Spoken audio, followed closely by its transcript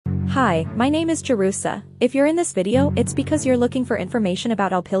Hi, my name is Jerusa. If you're in this video, it's because you're looking for information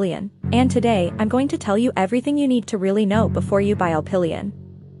about Alpilean. And today, I'm going to tell you everything you need to really know before you buy Alpilean.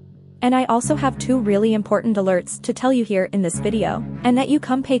 And I also have two really important alerts to tell you here in this video, and that you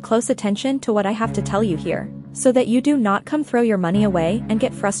come pay close attention to what I have to tell you here, so that you do not come throw your money away and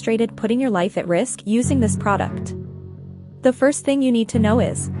get frustrated putting your life at risk using this product. The first thing you need to know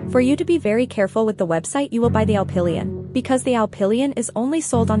is, for you to be very careful with the website you will buy the Alpilean, because the Alpilean is only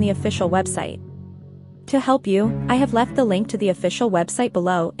sold on the official website. To help you, I have left the link to the official website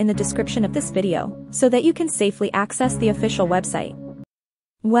below in the description of this video, so that you can safely access the official website.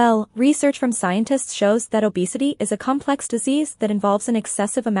 Well, research from scientists shows that obesity is a complex disease that involves an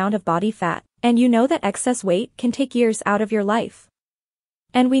excessive amount of body fat, and you know that excess weight can take years out of your life.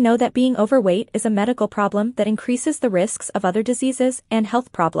 And we know that being overweight is a medical problem that increases the risks of other diseases and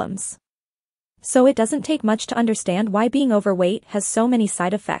health problems. So it doesn't take much to understand why being overweight has so many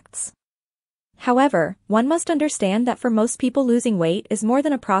side effects. However, one must understand that for most people losing weight is more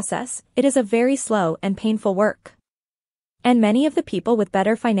than a process, it is a very slow and painful work. And many of the people with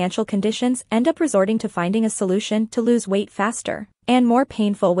better financial conditions end up resorting to finding a solution to lose weight faster, and more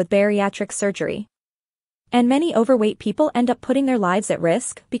painful with bariatric surgery. And many overweight people end up putting their lives at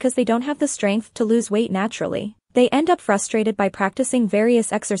risk because they don't have the strength to lose weight naturally. They end up frustrated by practicing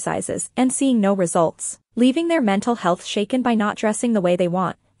various exercises and seeing no results, leaving their mental health shaken by not dressing the way they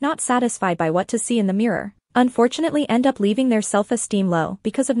want, not satisfied by what to see in the mirror, unfortunately end up leaving their self-esteem low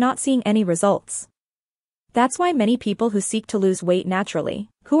because of not seeing any results. That's why many people who seek to lose weight naturally,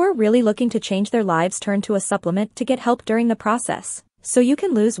 who are really looking to change their lives, turn to a supplement to get help during the process, so you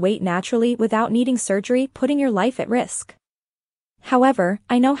can lose weight naturally without needing surgery, putting your life at risk. However,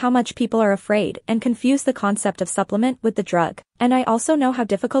 I know how much people are afraid and confuse the concept of supplement with the drug, and I also know how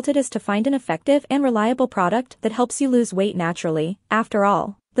difficult it is to find an effective and reliable product that helps you lose weight naturally. After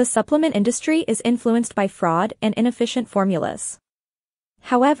all, the supplement industry is influenced by fraud and inefficient formulas.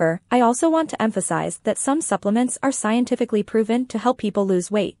 However, I also want to emphasize that some supplements are scientifically proven to help people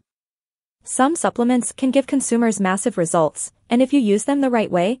lose weight. Some supplements can give consumers massive results, and if you use them the right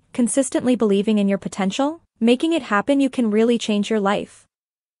way, consistently believing in your potential, making it happen, you can really change your life.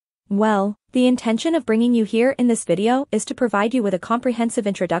 Well, the intention of bringing you here in this video is to provide you with a comprehensive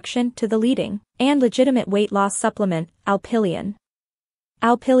introduction to the leading and legitimate weight loss supplement, Alpilean.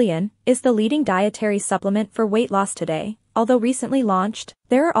 Alpilean is the leading dietary supplement for weight loss today. Although recently launched,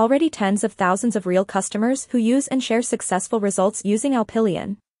 there are already tens of thousands of real customers who use and share successful results using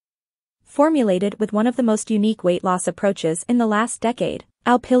Alpilean. Formulated with one of the most unique weight loss approaches in the last decade,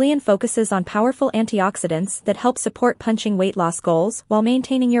 Alpilean focuses on powerful antioxidants that help support punching weight loss goals while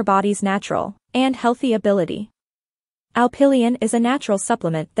maintaining your body's natural and healthy ability. Alpilean is a natural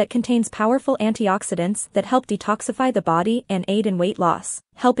supplement that contains powerful antioxidants that help detoxify the body and aid in weight loss,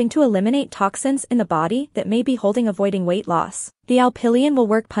 helping to eliminate toxins in the body that may be avoiding weight loss. The Alpilean will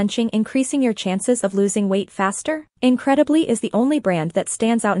work punching, increasing your chances of losing weight faster. Incredibly is the only brand that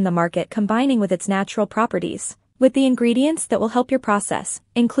stands out in the market, combining with its natural properties with the ingredients that will help your process,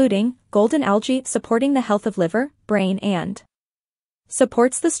 including golden algae supporting the health of liver, brain, and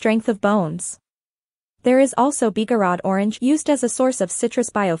supports the strength of bones. There is also Bigarad orange, used as a source of citrus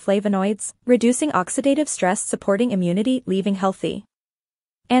bioflavonoids, reducing oxidative stress, supporting immunity, leaving healthy.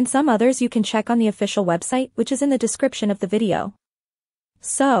 And some others you can check on the official website, which is in the description of the video.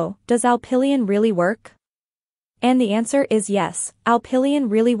 So, does Alpilean really work? And the answer is yes,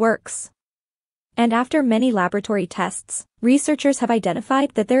 Alpilean really works. And after many laboratory tests, researchers have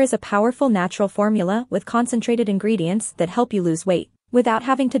identified that there is a powerful natural formula with concentrated ingredients that help you lose weight. Without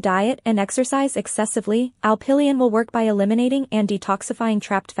having to diet and exercise excessively, Alpilean will work by eliminating and detoxifying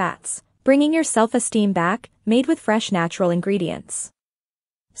trapped fats, bringing your self-esteem back, made with fresh natural ingredients.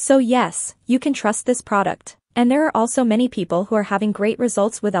 So yes, you can trust this product. And there are also many people who are having great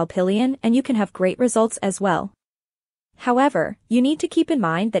results with Alpilean, and you can have great results as well. However, you need to keep in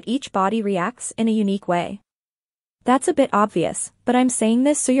mind that each body reacts in a unique way. That's a bit obvious, but I'm saying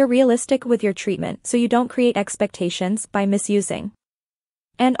this so you're realistic with your treatment, so you don't create expectations by misusing.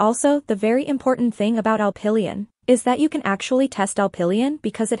 And also, the very important thing about Alpilean is that you can actually test Alpilean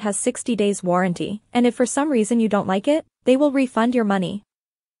because it has 60 days warranty, and if for some reason you don't like it, they will refund your money.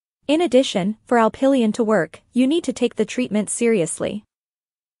 In addition, for Alpilean to work, you need to take the treatment seriously.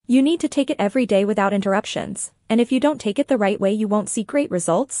 You need to take it every day without interruptions, and if you don't take it the right way, you won't see great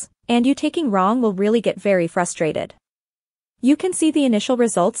results, and you taking wrong will really get very frustrated. You can see the initial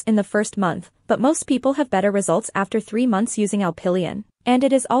results in the first month, but most people have better results after 3 months using Alpilean. And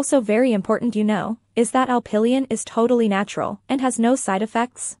it is also very important you know, is that Alpilean is totally natural and has no side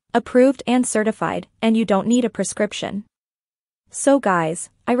effects, approved and certified, and you don't need a prescription. So guys,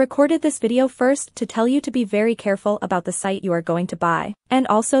 I recorded this video first to tell you to be very careful about the site you are going to buy. And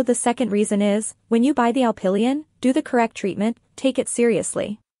also the second reason is, when you buy the Alpilean, do the correct treatment, take it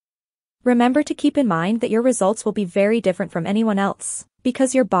seriously. Remember to keep in mind that your results will be very different from anyone else,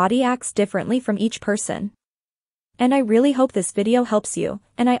 because your body acts differently from each person. And I really hope this video helps you,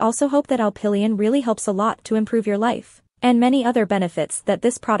 and I also hope that Alpilean really helps a lot to improve your life, and many other benefits that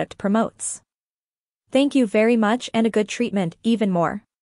this product promotes. Thank you very much, and a good treatment, even more.